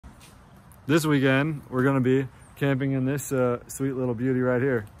This weekend, we're gonna be camping in this sweet little beauty right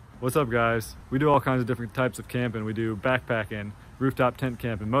here. What's up, guys? We do all kinds of different types of camping. We do backpacking, rooftop tent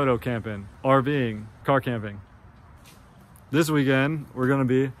camping, moto camping, RVing, car camping. This weekend, we're gonna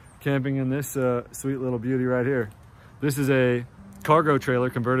be camping in this sweet little beauty right here. This is a cargo trailer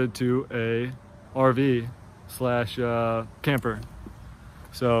converted to a RV slash camper.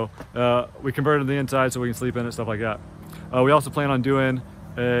 So we converted the inside so we can sleep in it, stuff like that. We also plan on doing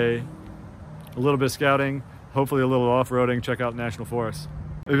a little bit of scouting, hopefully a little off-roading. Check out National Forest.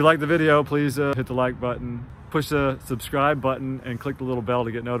 If you like the video, please hit the like button, push the subscribe button, and click the little bell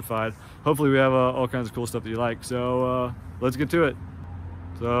to get notified. Hopefully we have all kinds of cool stuff that you like. So let's get to it.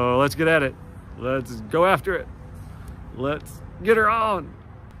 So let's get at it. Let's go after it. Let's get her on.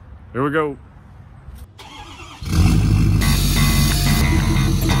 Here we go.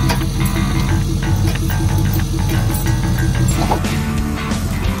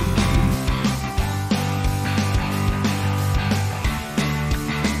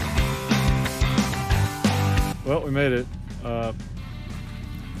 Well, we made it.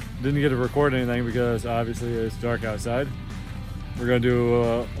 Didn't get to record anything because obviously it's dark outside. We're gonna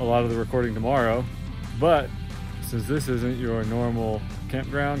do a lot of the recording tomorrow, but since this isn't your normal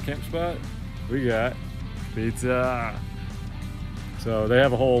campground, camp spot, we got pizza. So they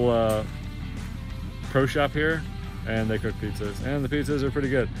have a whole pro shop here and they cook pizzas, and the pizzas are pretty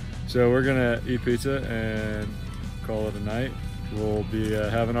good. So we're gonna eat pizza and call it a night. We'll be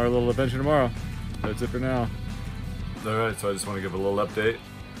having our little adventure tomorrow. That's it for now. All right, so I just want to give a little update.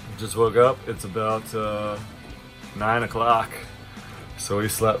 Just woke up, it's about 9 o'clock. So we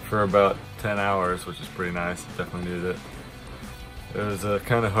slept for about 10 hours, which is pretty nice. Definitely needed it. It was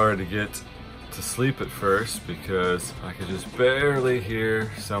kind of hard to get to sleep at first because I could just barely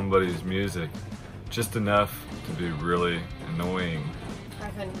hear somebody's music. Just enough to be really annoying. I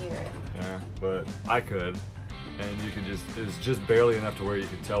couldn't hear it. Yeah, but I could. And you can just, it's just barely enough to where you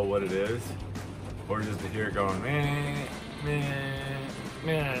can tell what it is. Or just to hear it going, meh, meh,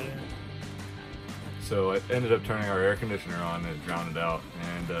 meh. So I ended up turning our air conditioner on and it drowned it out,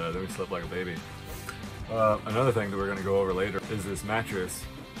 and then we slept like a baby. Another thing that we're gonna go over later is this mattress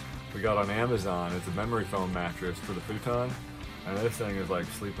we got on Amazon. It's a memory foam mattress for the futon, and this thing is like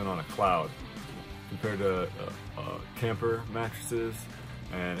sleeping on a cloud compared to camper mattresses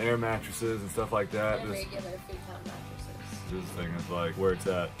and air mattresses and stuff like that. And regular futon mattresses. This thing is like where it's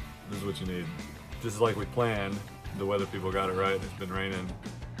at. This is what you need. Just like we planned, the weather people got it right. It's been raining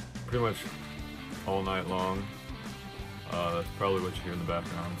pretty much all night long. That's probably what you hear in the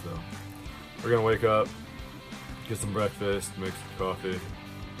background. So we're gonna wake up, get some breakfast, make some coffee,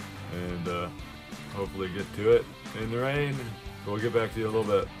 and hopefully get to it in the rain. So we'll get back to you in a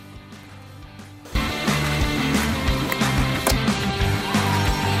little bit.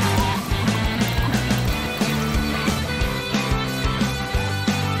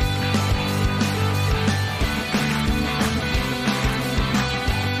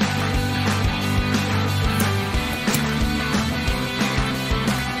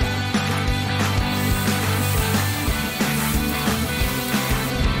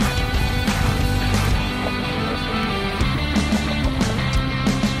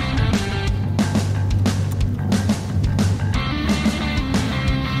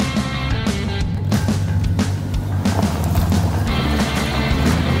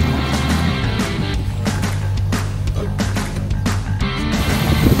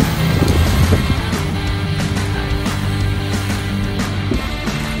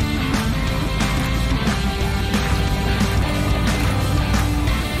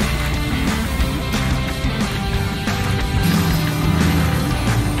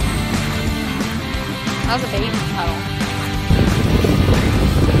 That was a baby puddle.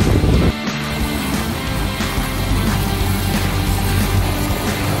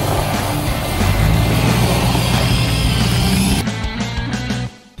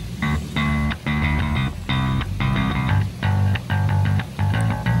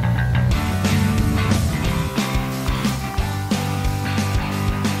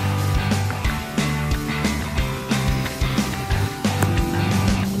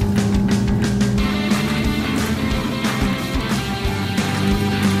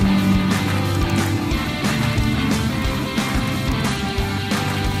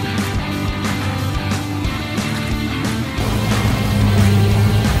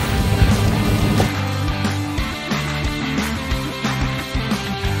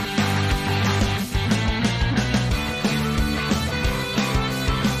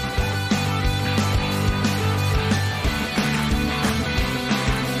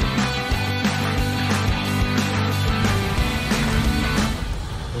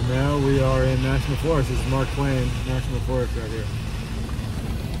 And now we are in National Forest. This is Mark Twain National Forest right here.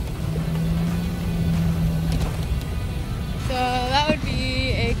 So that would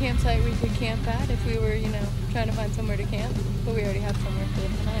be a campsite we could camp at if we were, you know, trying to find somewhere to camp. But we already have somewhere for the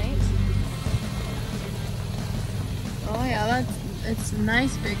night. Oh yeah, it's a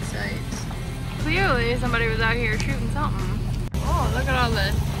nice big site. Clearly somebody was out here shooting something. Oh, look at all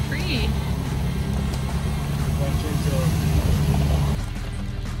the tree.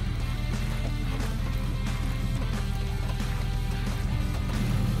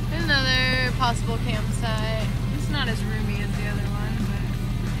 Another possible campsite. It's not as roomy as the other one, but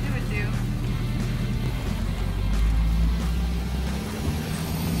it would do.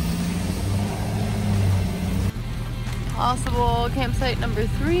 Possible campsite number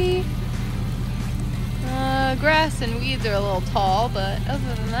 3. Grass and weeds are a little tall, but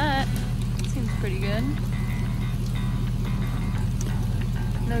other than that, it seems pretty good.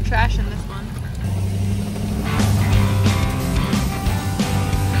 No trash in this one.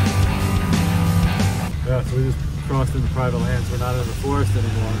 Yeah, so we just crossed into private land, so we're not in the forest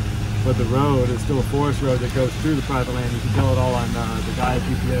anymore. But the road is still a forest road that goes through the private land. You can tell it all on the guide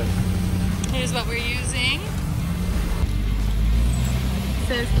GPS. Here's what we're using. It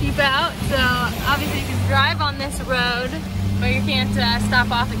says keep out, so obviously you can drive on this road, but you can't stop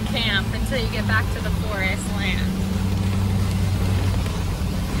off and camp until you get back to the forest land.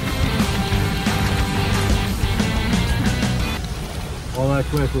 All that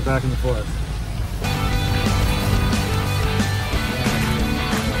quick, we're back in the forest.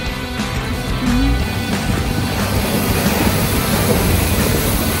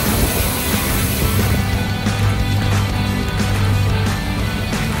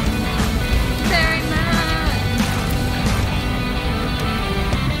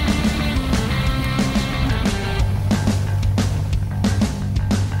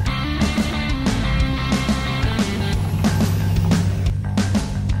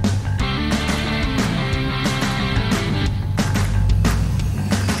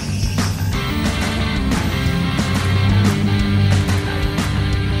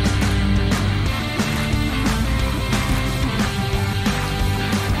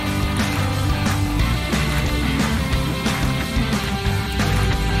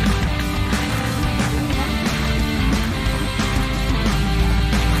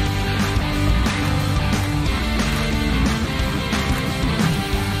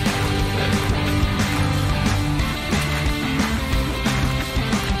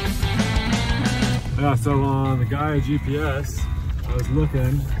 Yeah, so on the Gaia GPS, I was looking,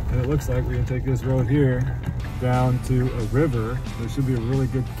 and it looks like we can take this road here down to a river. There should be a really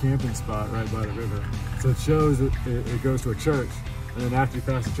good camping spot right by the river. So it shows that it goes to a church, and then after you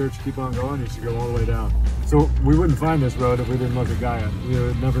pass the church, you keep on going, you should go all the way down. So we wouldn't find this road if we didn't look at Gaia. We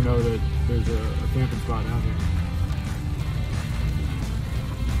would never know that there's a camping spot down here.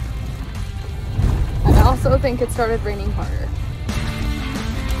 I also think it started raining harder.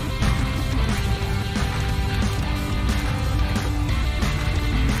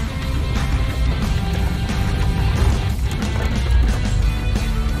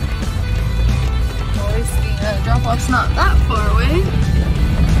 Drop-off's not that far away.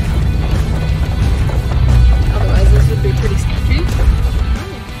 Otherwise this would be pretty sketchy.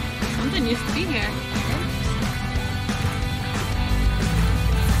 Oh, something used to be here.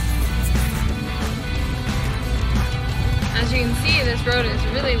 As you can see, this road is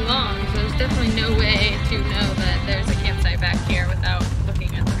really long, so there's definitely no way to know that there's a campsite back here without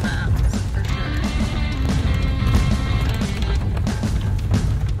looking at the maps, for sure.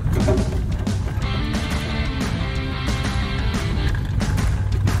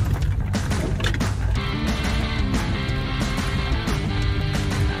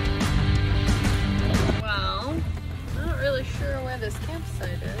 This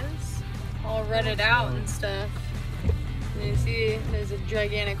campsite is all rutted out and stuff. And you see there's a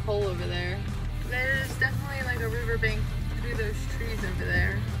gigantic hole over there. There's definitely like a riverbank through those trees over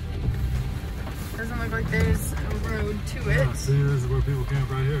there. Doesn't look like there's a road to it. Yeah, see, this is where people camp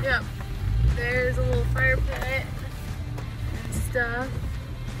right here. Yep. There's a little fire pit and stuff.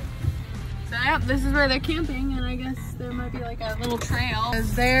 So yep, this is where they're camping, and I guess there might be like a little trail.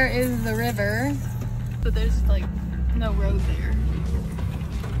 Because there is the river, but there's like no road there.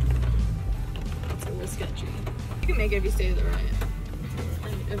 It's a little sketchy. You can make it if you stay to the right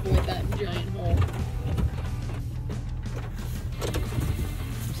and avoid that giant hole.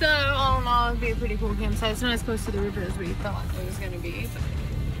 So all in all, it'd be a pretty cool campsite. It's not as close to the river as we thought it was going to be. But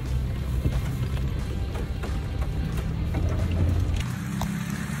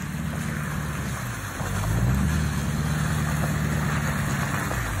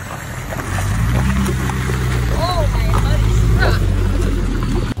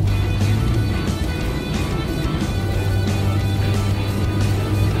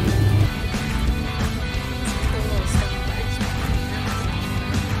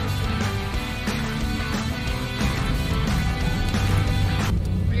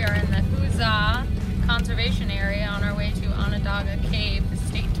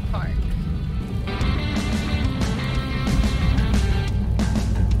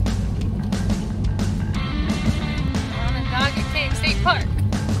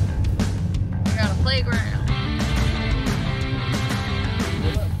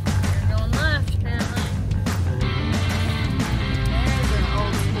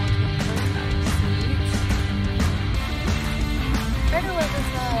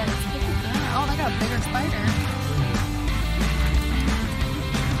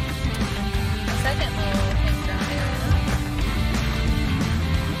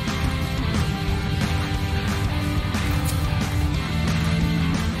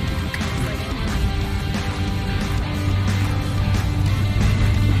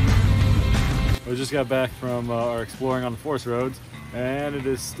just got back from our exploring on the forest roads, and it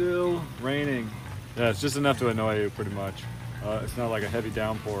is still raining. Yeah, it's just enough to annoy you pretty much. It's not like a heavy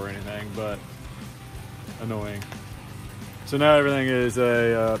downpour or anything, but annoying. So now everything is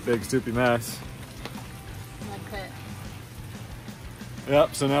a big soupy mess.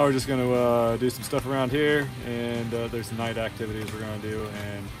 Yep, so now we're just gonna do some stuff around here, and there's some night activities we're gonna do,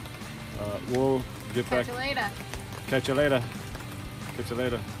 and we'll get back. Catch you later. Catch you later. Catch you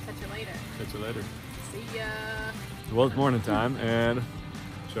later. Catch you later. Catch you later. See ya. Well, it's morning time, and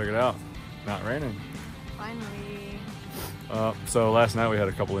check it out. Not raining. Finally. So last night we had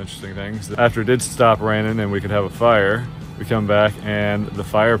a couple interesting things. After it did stop raining and we could have a fire, we come back and the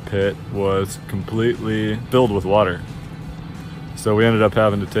fire pit was completely filled with water. So we ended up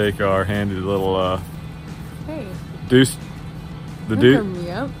having to take our handy little deuce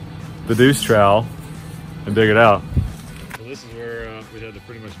trowel and dig it out. So this is where we had to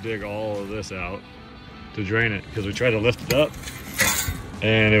pretty much dig all of this out to drain it, because we tried to lift it up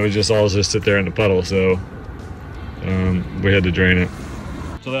and it would just all just sit there in the puddle. So we had to drain it.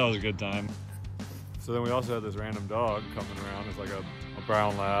 So that was a good time. So then we also had this random dog coming around. It's like a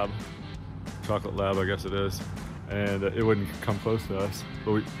brown lab, chocolate lab, I guess it is. And it wouldn't come close to us,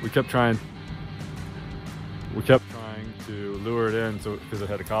 but we kept trying to lure it in, so because it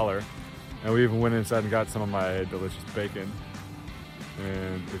had a collar, and we even went inside and got some of my delicious bacon,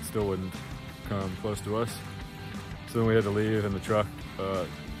 and it still wouldn't come close to us. So then we had to leave in the truck to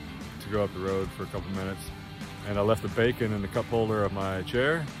go up the road for a couple minutes, and I left the bacon in the cup holder of my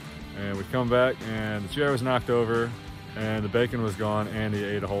chair, and we come back and the chair was knocked over and the bacon was gone, and he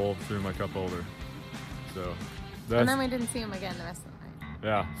ate a hole through my cup holder. So and then we didn't see him again the rest of the night.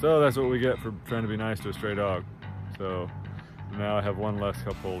 Yeah, so that's what we get for trying to be nice to a stray dog. So now I have one less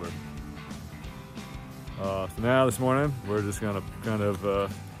cup holder. So now this morning, we're just gonna kind of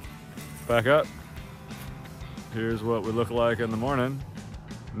back up. Here's what we look like in the morning.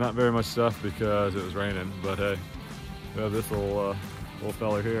 Not very much stuff because it was raining, but hey, we have this little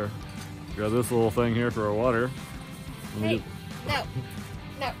fella here. We got this little thing here for our water. Hey, no,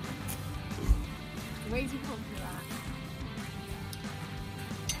 no. Way too cold for that.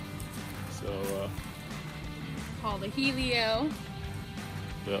 So, called a Helio.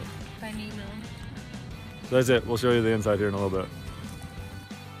 Yep. By Nemo. So that's it. We'll show you the inside here in a little bit.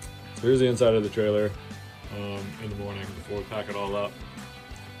 So here's the inside of the trailer in the morning before we pack it all up.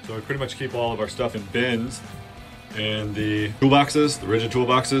 So we pretty much keep all of our stuff in bins and the toolboxes, the rigid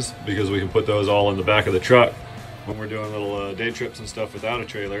toolboxes, because we can put those all in the back of the truck when we're doing little day trips and stuff without a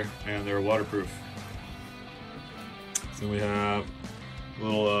trailer, and they're waterproof. So we have a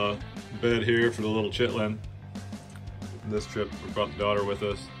little bed here for the little chitlin. This trip we brought the daughter with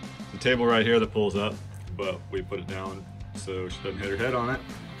us. The table right here that pulls up, but we put it down so she doesn't hit her head on it.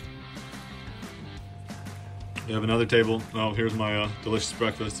 We have another table. Oh, here's my delicious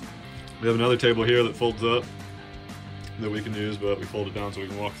breakfast. We have another table here that folds up that we can use, but we fold it down so we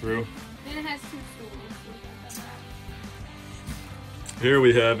can walk through. And it has 2 stools. Here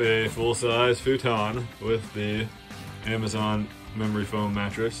we have a full-size futon with the Amazon memory foam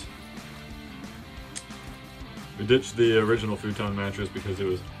mattress. We ditched the original futon mattress because it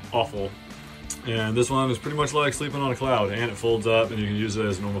was awful. And this one is pretty much like sleeping on a cloud, and it folds up and you can use it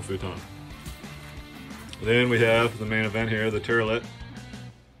as a normal futon. Then we have the main event here, the turlet.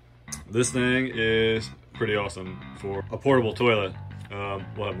 This thing is pretty awesome for a portable toilet.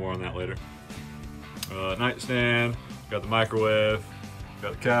 We'll have more on that later. Nightstand, got the microwave,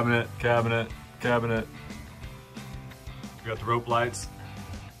 got the cabinet. We got the rope lights.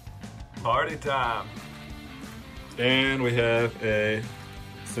 Party time. And we have a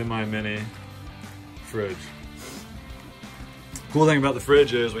semi-mini fridge. Cool thing about the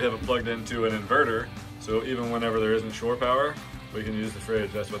fridge is we have it plugged into an inverter, so even whenever there isn't shore power, we can use the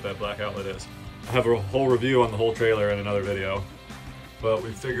fridge. That's what that black outlet is. I have a whole review on the whole trailer in another video, but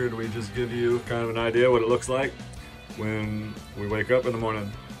we figured we'd just give you kind of an idea what it looks like when we wake up in the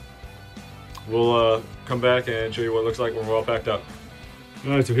morning. We'll come back and show you what it looks like when we're all packed up.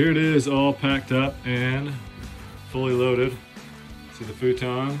 All right, so here it is, all packed up and fully loaded. See, the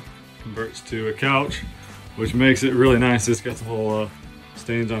futon converts to a couch, which makes it really nice. It's got some little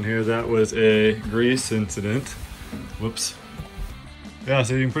stains on here. That was a grease incident. Whoops. Yeah,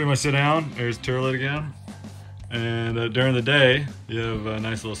 so you can pretty much sit down. There's the turlet again. And during the day, you have a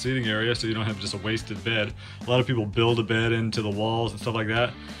nice little seating area, so you don't have just a wasted bed. A lot of people build a bed into the walls and stuff like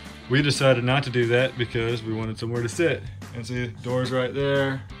that. We decided not to do that because we wanted somewhere to sit. And see, doors right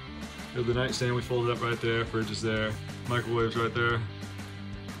there. You have the nightstand, we folded up right there. Fridge is there. Microwave's right there.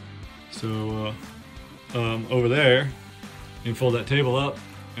 So over there, you can fold that table up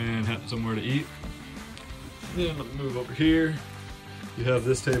and have somewhere to eat. Then let me move over here. You have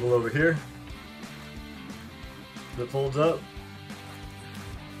this table over here that folds up.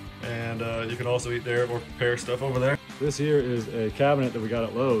 And you can also eat there or prepare stuff over there. This here is a cabinet that we got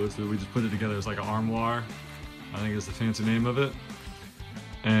at Lowe's. So we just put it together as like an armoire. I think it's the fancy name of it.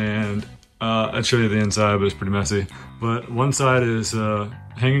 And I'd show you the inside, but it's pretty messy. But one side is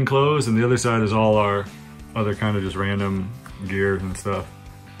hanging clothes and the other side is all our other kind of just random gear and stuff.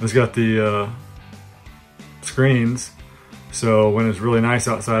 It's got the screens. So when it's really nice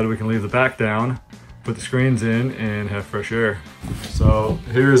outside, we can leave the back down, put the screens in and have fresh air. So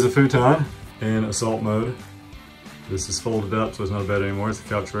here is a futon in assault mode. This is folded up, so it's not a bed anymore, it's the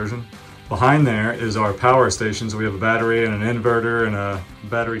couch version. Behind there is our power station, so we have a battery and an inverter and a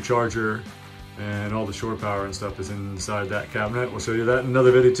battery charger, and all the shore power and stuff is inside that cabinet. We'll show you that in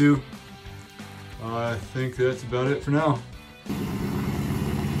another video too. I think that's about it for now.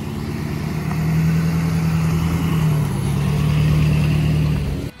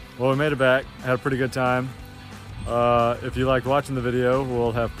 Well, we made it back, had a pretty good time. If you liked watching the video,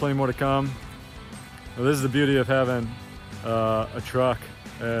 we'll have plenty more to come. Well, this is the beauty of having a truck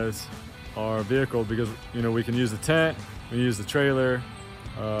as our vehicle, because you know we can use the tent, we can use the trailer,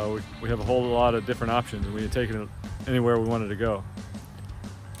 we have a whole lot of different options and we can take it anywhere we wanted to go.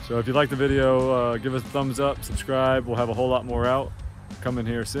 So if you like the video, give us a thumbs up, subscribe. We'll have a whole lot more out coming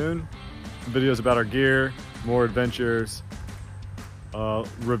here soon. Videos about our gear, more adventures,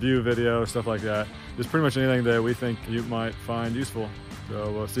 review video, stuff like that. Just pretty much anything that we think you might find useful.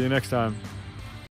 So we'll see you next time.